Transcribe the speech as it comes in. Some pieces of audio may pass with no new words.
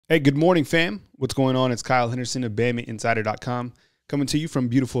Hey, good morning, fam. What's going on? It's Kyle Henderson of BamaInsider.com coming to you from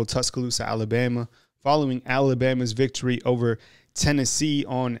beautiful Tuscaloosa, Alabama, following Alabama's victory over Tennessee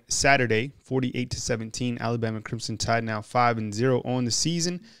on Saturday, 48-17. Alabama Crimson Tide now 5-0 on the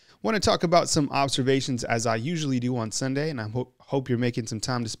season. Want to talk about some observations as I usually do on Sunday, and I hope you're making some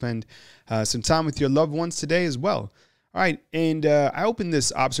time to spend some time with your loved ones today as well. All right, and I opened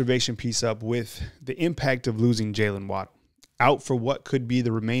this observation piece up with the impact of losing Jaylen Waddle. Out for what could be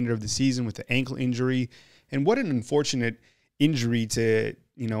the remainder of the season with the ankle injury, and what an unfortunate injury to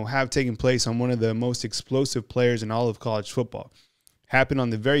have taken place on one of the most explosive players in all of college football. Happened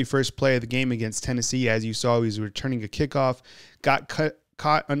on the very first play of the game against Tennessee. As you saw, he was returning a kickoff, got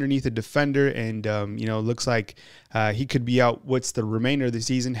caught underneath a defender, and looks like he could be out what's the remainder of the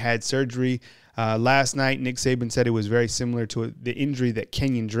season. Had surgery last night. Nick Saban said it was very similar to the injury that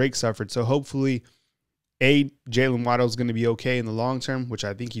Kenyon Drake suffered. So hopefully, Jaylen Waddle is going to be okay in the long term, which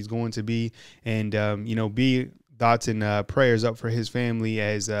I think he's going to be, and B, thoughts and prayers up for his family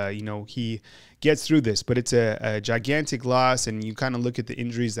as he gets through this. But it's a gigantic loss, and you kind of look at the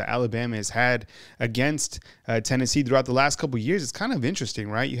injuries that Alabama has had against Tennessee throughout the last couple of years. It's kind of interesting,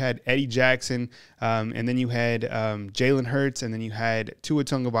 right? You had Eddie Jackson, and then you had Jalen Hurts, and then you had Tua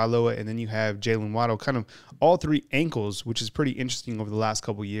Tagovailoa, and then you have Jaylen Waddle. Kind of all three ankles, which is pretty interesting over the last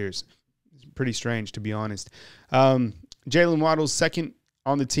couple of years. Pretty strange, to be honest. Jaylen Waddle's second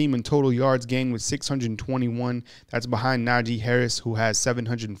on the team in total yards gained with 621. That's behind Najee Harris, who has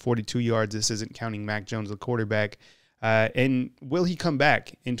 742 yards. This isn't counting Mac Jones, the quarterback. And will he come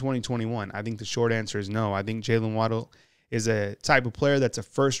back in 2021? I think the short answer is no. I think Jaylen Waddle is a type of player that's a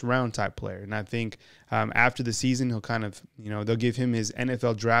first-round type player. And I think after the season, he'll kind of, they'll give him his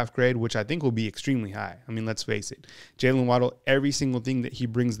NFL draft grade, which I think will be extremely high. I mean, let's face it. Jaylen Waddle, every single thing that he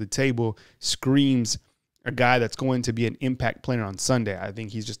brings to the table screams a guy that's going to be an impact player on Sunday. I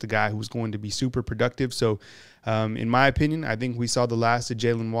think he's just a guy who's going to be super productive. So, in my opinion, I think we saw the last of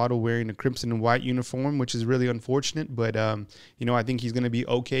Jaylen Waddle wearing a crimson and white uniform, which is really unfortunate. But, I think he's going to be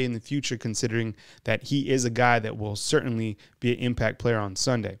okay in the future, considering that he is a guy that will certainly be an impact player on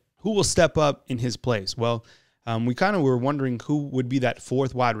Sunday. Who will step up in his place? Well, we kind of were wondering who would be that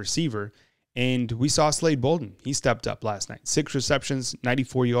fourth wide receiver, and we saw Slade Bolden. He stepped up last night. 6 receptions,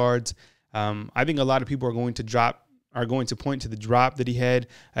 94 yards. I think a lot of people are going to point to the drop that he had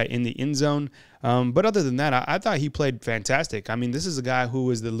in the end zone. But other than that, I thought he played fantastic. I mean, this is a guy who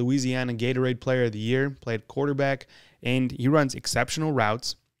was the Louisiana Gatorade Player of the Year, played quarterback, and he runs exceptional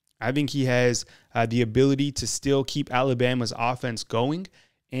routes. I think he has the ability to still keep Alabama's offense going.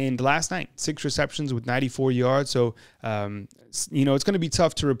 And last night, 6 receptions with 94 yards. So, it's going to be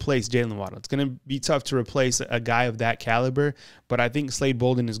tough to replace Jaylen Waddle. It's going to be tough to replace a guy of that caliber. But I think Slade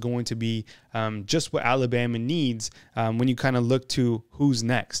Bolden is going to be just what Alabama needs when you kind of look to who's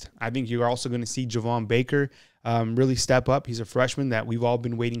next. I think you're also going to see Javon Baker really step up. He's a freshman that we've all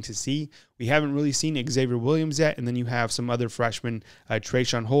been waiting to see. We haven't really seen Xavier Williams yet, and then you have some other freshmen,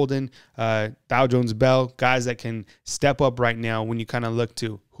 Trayshawn Holden, Dow Jones-Bell, guys that can step up right now when you kind of look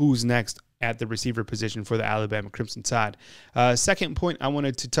to who's next at the receiver position for the Alabama Crimson Tide. Second point I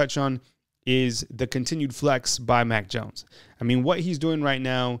wanted to touch on is the continued flex by Mac Jones. I mean, what he's doing right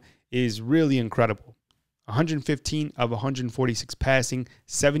now is really incredible. 115 of 146 passing,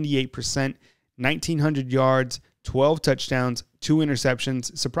 78%, 1,900 yards, 12 touchdowns, 2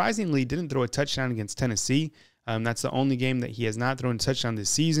 interceptions. Surprisingly, didn't throw a touchdown against Tennessee. That's the only game that he has not thrown a touchdown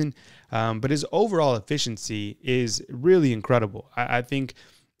this season. But his overall efficiency is really incredible. I think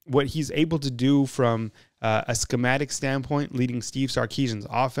what he's able to do from a schematic standpoint, leading Steve Sarkisian's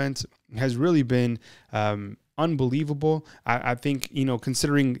offense, has really been unbelievable. I think,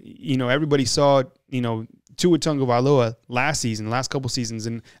 considering, everybody saw, Tua Tagovailoa last couple seasons,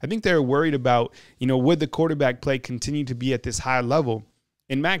 and I think they're worried about, would the quarterback play continue to be at this high level?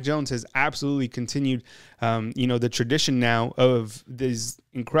 And Mac Jones has absolutely continued, the tradition now of these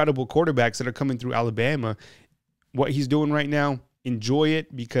incredible quarterbacks that are coming through Alabama. What he's doing right now, enjoy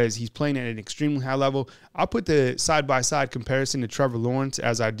it because he's playing at an extremely high level. I'll put the side-by-side comparison to Trevor Lawrence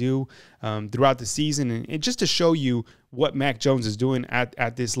as I do throughout the season, and just to show you what Mac Jones is doing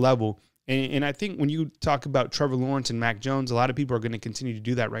at this level. And I think when you talk about Trevor Lawrence and Mac Jones, a lot of people are going to continue to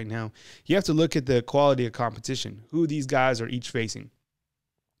do that right now. You have to look at the quality of competition, who these guys are each facing.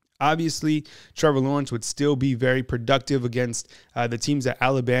 Obviously, Trevor Lawrence would still be very productive against the teams that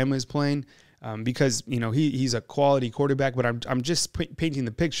Alabama is playing. because, he's a quality quarterback, but I'm just painting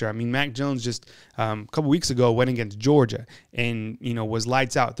the picture. I mean, Mac Jones just a couple weeks ago went against Georgia and, was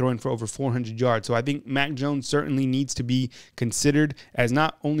lights out, throwing for over 400 yards. So I think Mac Jones certainly needs to be considered as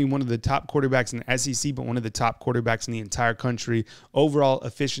not only one of the top quarterbacks in the SEC, but one of the top quarterbacks in the entire country. Overall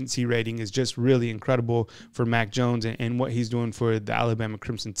efficiency rating is just really incredible for Mac Jones and what he's doing for the Alabama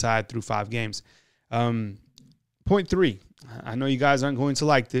Crimson Tide through 5 games. Point 3, I know you guys aren't going to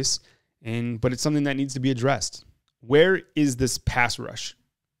like this, but it's something that needs to be addressed. Where is this pass rush?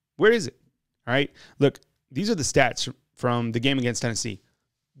 Where is it? All right. Look, these are the stats from the game against Tennessee.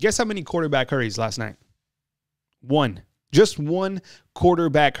 Guess how many quarterback hurries last night? 1. Just 1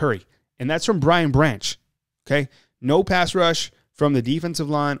 quarterback hurry. And that's from Brian Branch. Okay. No pass rush from the defensive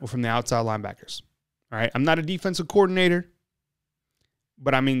line or from the outside linebackers. All right. I'm not a defensive coordinator,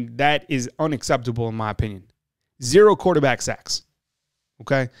 but I mean, that is unacceptable in my opinion. 0 quarterback sacks.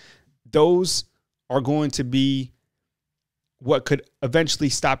 Okay. Those are going to be what could eventually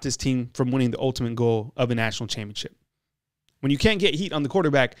stop this team from winning the ultimate goal of a national championship. When you can't get heat on the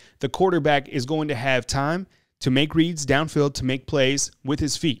quarterback is going to have time to make reads downfield, to make plays with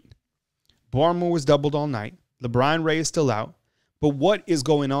his feet. Barmore was doubled all night. LaBryan Ray is still out. But what is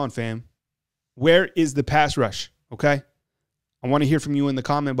going on, fam? Where is the pass rush? Okay? I want to hear from you in the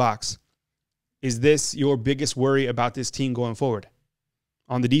comment box. Is this your biggest worry about this team going forward?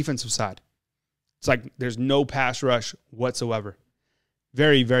 On the defensive side, it's like there's no pass rush whatsoever.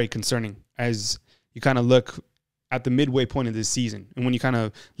 Very, very concerning as you kind of look at the midway point of this season. And when you kind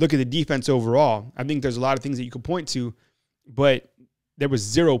of look at the defense overall, I think there's a lot of things that you could point to, but there was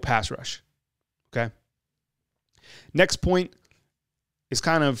 0 pass rush. Okay. Next point is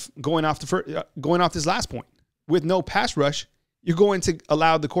kind of going off this last point. With no pass rush, you're going to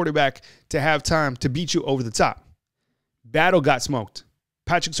allow the quarterback to have time to beat you over the top. Battle got smoked.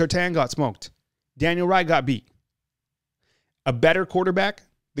 Patrick Surtain got smoked. Daniel Wright got beat. A better quarterback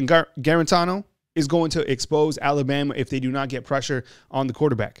than Garantano is going to expose Alabama if they do not get pressure on the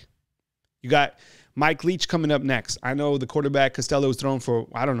quarterback. You got Mike Leach coming up next. I know the quarterback Costello was thrown for,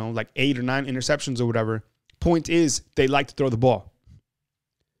 I don't know, like 8 or 9 interceptions or whatever. Point is, they like to throw the ball.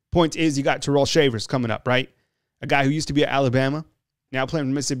 Point is, you got Terrell Shavers coming up, right? A guy who used to be at Alabama, now playing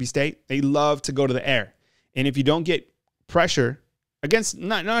for Mississippi State. They love to go to the air. And if you don't get pressure against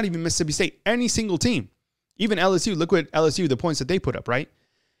not even Mississippi State, any single team, even LSU, look what LSU, the points that they put up, right?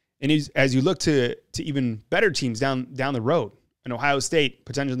 And as you look to even better teams down the road, an Ohio State,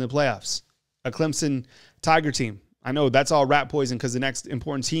 potentially in the playoffs, a Clemson Tiger team. I know that's all rat poison because the next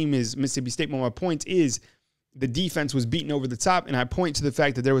important team is Mississippi State. But my point is the defense was beaten over the top, and I point to the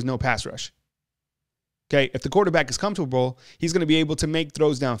fact that there was no pass rush. Okay, if the quarterback is comfortable, he's going to be able to make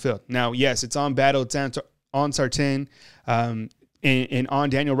throws downfield. Now, yes, it's on Battle, it's on Surtain, and on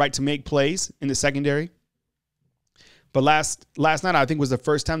Daniel Wright to make plays in the secondary. But last night, I think, was the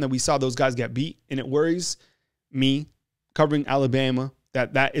first time that we saw those guys get beat, and it worries me, covering Alabama,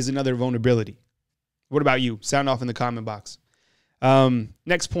 that is another vulnerability. What about you? Sound off in the comment box.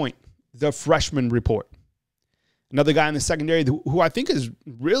 Next point, the freshman report. Another guy in the secondary who I think has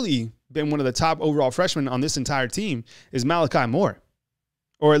really been one of the top overall freshmen on this entire team is Malachi Moore.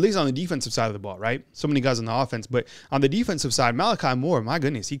 Or at least on the defensive side of the ball, right? So many guys on the offense. But on the defensive side, Malachi Moore, my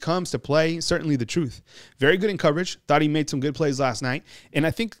goodness, he comes to play, certainly the truth. Very good in coverage. Thought he made some good plays last night. And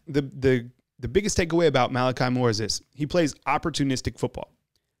I think the biggest takeaway about Malachi Moore is this. He plays opportunistic football.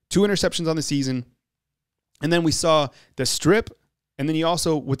 2 interceptions on the season. And then we saw the strip, and then he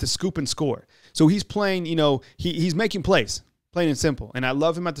also with the scoop and score. So he's playing, he's making plays. Plain and simple. And I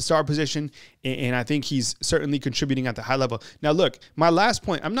love him at the star position, and I think he's certainly contributing at the high level. Now, look, my last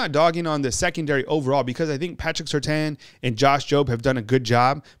point, I'm not dogging on the secondary overall because I think Patrick Surtain and Josh Jobe have done a good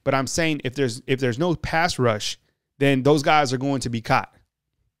job, but I'm saying if there's no pass rush, then those guys are going to be caught.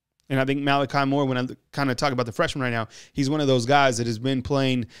 And I think Malachi Moore, when I kind of talk about the freshman right now, he's one of those guys that has been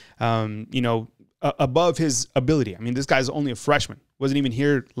playing, above his ability. I mean, this guy's only a freshman. Wasn't even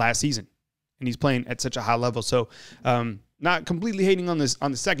here last season, and he's playing at such a high level. So, not completely hating on the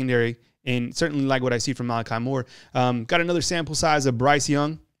secondary, and certainly like what I see from Malachi Moore. Got another sample size of Bryce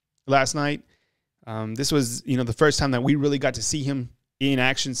Young last night. This was, the first time that we really got to see him in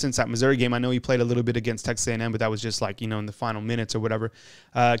action since that Missouri game. I know he played a little bit against Texas A&M, but that was just like, in the final minutes or whatever.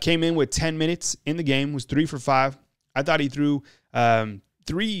 Came in with 10 minutes in the game, was 3 for 5. I thought he threw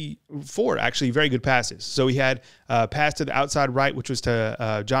 4 actually very good passes. So he had a pass to the outside right, which was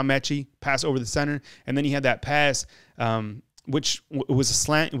to John Mechie, pass over the center. And then he had that pass, which was a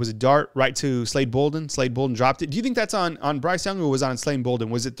slant. It was a dart right to Slade Bolden. Slade Bolden dropped it. Do you think that's on Bryce Young or was it on Slade Bolden?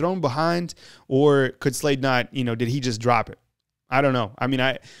 Was it thrown behind, or could Slade not, did he just drop it? I don't know. I mean,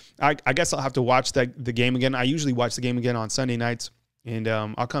 I guess I'll have to watch the game again. I usually watch the game again on Sunday nights, and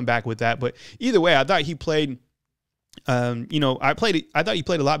I'll come back with that. But either way, I thought he played. I thought he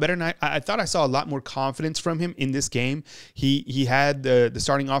played a lot better, and I thought I saw a lot more confidence from him in this game. He had the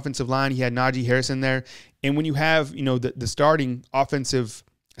starting offensive line. He had Najee Harris in there, and when you have the starting offensive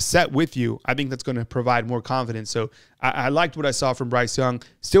set with you, I think that's going to provide more confidence. So I liked what I saw from Bryce Young.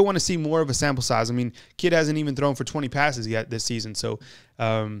 Still want to see more of a sample size. I mean, kid hasn't even thrown for 20 passes yet this season. So,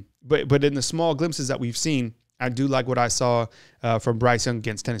 but in the small glimpses that we've seen, I do like what I saw from Bryce Young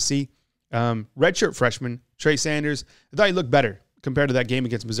against Tennessee. Redshirt freshman Trey Sanders, I thought he looked better compared to that game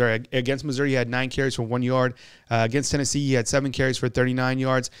against Missouri. Against Missouri, he had 9 carries for 1 yard. Against Tennessee, he had 7 carries for 39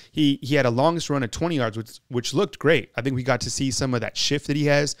 yards. He had a longest run of 20 yards, which looked great. I think we got to see some of that shift that he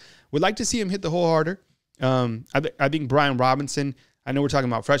has. Would like to see him hit the hole harder. I think Brian Robinson, I know we're talking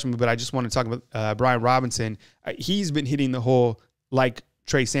about freshmen, but I just want to talk about Brian Robinson. He's been hitting the hole like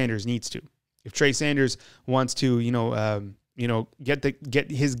Trey Sanders needs to. If Trey Sanders wants to,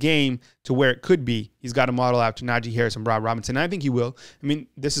 get his game to where it could be, he's got to model after Najee Harris and Brian Robinson. And I think he will. I mean,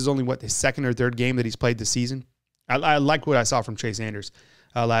 this is only, the second or third game that he's played this season. I like what I saw from Trey Sanders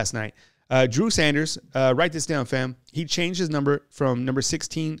last night. Drew Sanders, write this down, fam. He changed his number from number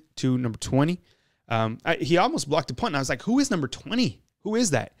 16 to number 20. He almost blocked a punt, and I was like, who is number 20? Who is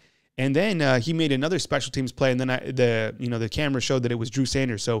that? And then he made another special teams play, and then the camera showed that it was Drew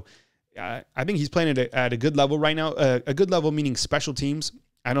Sanders. So I think he's playing at a good level right now. A good level meaning special teams.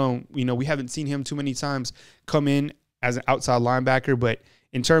 We haven't seen him too many times come in as an outside linebacker, but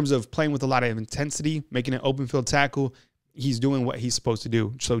in terms of playing with a lot of intensity, making an open field tackle, he's doing what he's supposed to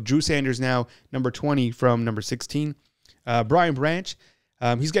do. So Drew Sanders now, number 20 from number 16. Brian Branch,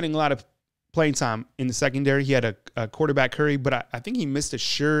 he's getting a lot of playing time in the secondary. He had a quarterback hurry, but I think he missed a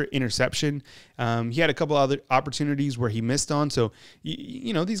sure interception. He had a couple other opportunities where he missed on. So,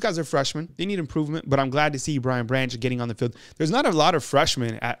 these guys are freshmen. They need improvement, but I'm glad to see Brian Branch getting on the field. There's not a lot of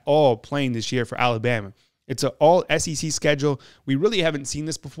freshmen at all playing this year for Alabama. It's an all SEC schedule. We really haven't seen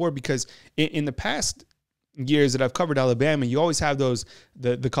this before because in the past years that I've covered Alabama, you always have those,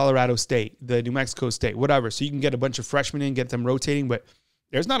 the Colorado State, the New Mexico State, whatever. So you can get a bunch of freshmen in, get them rotating, but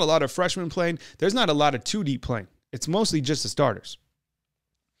there's not a lot of freshmen playing. There's not a lot of 2 deep playing. It's mostly just the starters.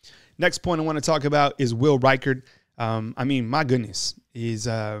 Next point I want to talk about is Will Reichard. My goodness.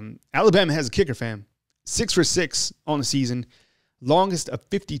 Alabama has a kicker, fam. 6 for 6 on the season. Longest of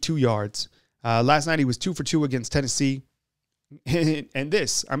 52 yards. Last night he was 2 for 2 against Tennessee. And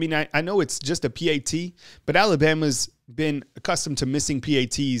this, I know it's just a PAT, but Alabama's been accustomed to missing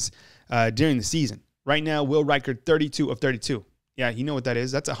PATs during the season. Right now, Will Reichard, 32 of 32. Yeah, you know what that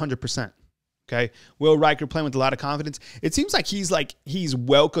is. That's 100%. Okay. Will Reichard playing with a lot of confidence. It seems like he's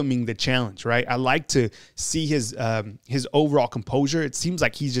welcoming the challenge, right? I like to see his overall composure. It seems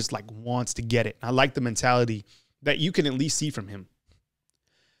like he's just wants to get it. I like the mentality that you can at least see from him.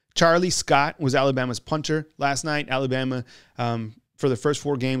 Charlie Scott was Alabama's punter last night. Alabama, for the first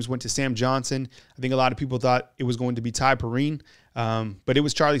 4 games, went to Sam Johnson. I think a lot of people thought it was going to be Ty Perrine, but it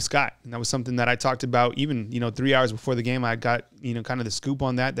was Charlie Scott. And that was something that I talked about even, 3 hours before the game. I got, kind of the scoop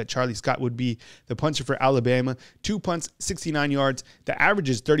on that Charlie Scott would be the puncher for Alabama. 2 punts, 69 yards. The average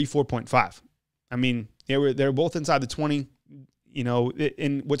is 34.5. They were both inside the 20,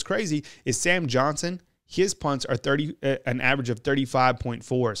 and what's crazy is Sam Johnson, his punts are an average of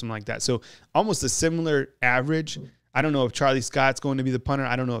 35.4 or something like that. So almost a similar average. I don't know if Charlie Scott's going to be the punter.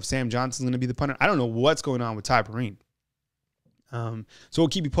 I don't know if Sam Johnson's going to be the punter. I don't know what's going on with Ty Perrine. So we'll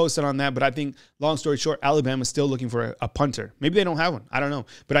keep you posted on that. But I think, long story short, Alabama's still looking for a punter. Maybe they don't have one. I don't know.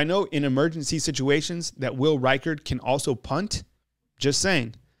 But I know in emergency situations that Will Reichard can also punt. Just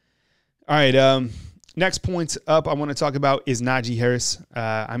saying. All right. Next point up I want to talk about is Najee Harris.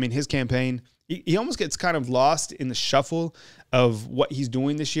 His campaign, he almost gets kind of lost in the shuffle of what he's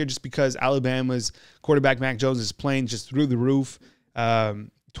doing this year just because Alabama's quarterback Mac Jones is playing just through the roof.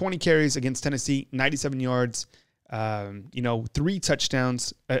 20 carries against Tennessee, 97 yards, 3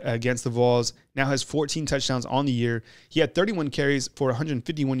 touchdowns against the Vols. Now has 14 touchdowns on the year. He had 31 carries for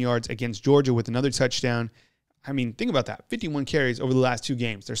 151 yards against Georgia with another touchdown. Think about that. 51 carries over the last 2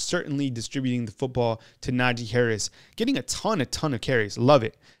 games. They're certainly distributing the football to Najee Harris, getting a ton of carries. Love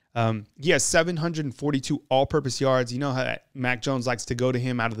it. He has 742 all-purpose yards. You know how Mac Jones likes to go to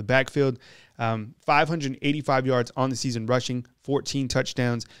him out of the backfield. 585 yards on the season rushing, 14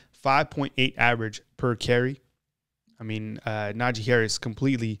 touchdowns, 5.8 average per carry. Najee Harris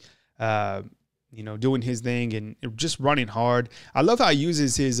completely doing his thing and just running hard. I love how he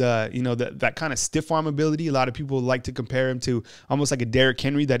uses his, that kind of stiff arm ability. A lot of people like to compare him to almost like a Derrick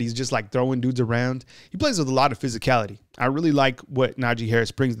Henry, that he's just like throwing dudes around. He plays with a lot of physicality. I really like what Najee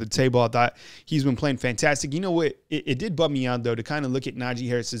Harris brings to the table. I thought he's been playing fantastic. You know what? It did bum me out, though, to kind of look at Najee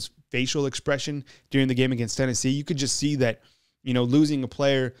Harris's facial expression during the game against Tennessee. You could just see that, losing a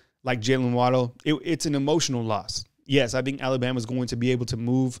player like Jaylen Waddle, it's an emotional loss. Yes, I think Alabama's going to be able to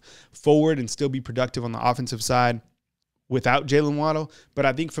move forward and still be productive on the offensive side without Jaylen Waddle. But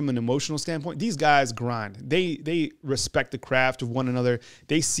I think from an emotional standpoint, these guys grind. They respect the craft of one another.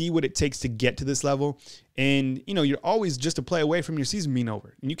 They see what it takes to get to this level. And, you're always just a play away from your season being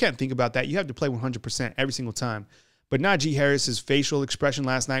over. And you can't think about that. You have to play 100% every single time. But Najee Harris's facial expression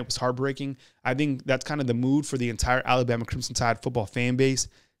last night was heartbreaking. I think that's kind of the mood for the entire Alabama Crimson Tide football fan base.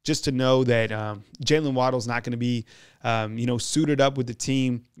 Just to know that Jaylen Waddle's not going to be, suited up with the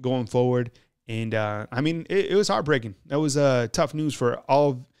team going forward. And, it was heartbreaking. That was tough news for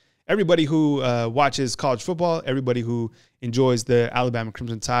everybody who watches college football, everybody who enjoys the Alabama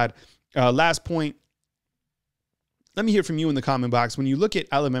Crimson Tide. Last point, let me hear from you in the comment box. When you look at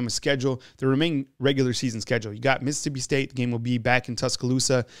Alabama's schedule, the remaining regular season schedule, you got Mississippi State. The game will be back in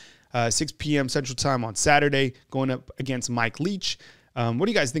Tuscaloosa, 6 p.m. Central Time on Saturday, going up against Mike Leach. What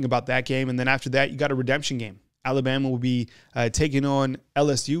do you guys think about that game? And then after that, you got a redemption game. Alabama will be taking on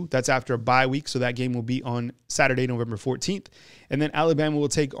LSU. That's after a bye week, so that game will be on Saturday, November 14th. And then Alabama will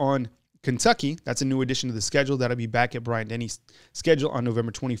take on Kentucky. That's a new addition to the schedule. That'll be back at Bryant Denny's schedule on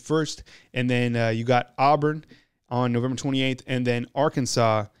November 21st. And then you got Auburn on November 28th, and then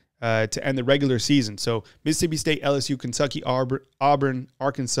Arkansas to end the regular season. So Mississippi State, LSU, Kentucky, Auburn,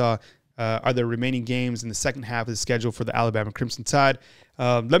 Arkansas are the remaining games in the second half of the schedule for the Alabama Crimson Tide.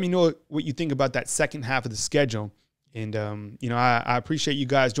 Let me know what you think about that second half of the schedule. And, I appreciate you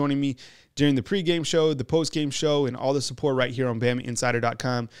guys joining me during the pregame show, the postgame show, and all the support right here on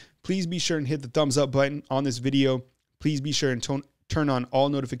BamaInsider.com. Please be sure and hit the thumbs up button on this video. Please be sure and turn on all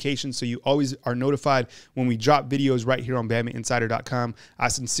notifications so you always are notified when we drop videos right here on BamaInsider.com. I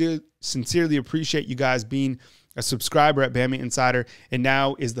sincerely appreciate you guys being a subscriber at Bama Insider. And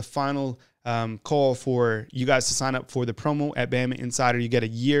now is the final call for you guys to sign up for the promo at Bama Insider. You get a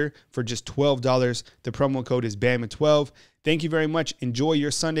year for just $12. The promo code is BAMA12. Thank you very much. Enjoy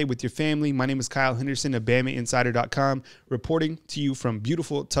your Sunday with your family. My name is Kyle Henderson of BamaInsider.com, reporting to you from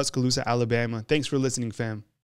beautiful Tuscaloosa, Alabama. Thanks for listening, fam.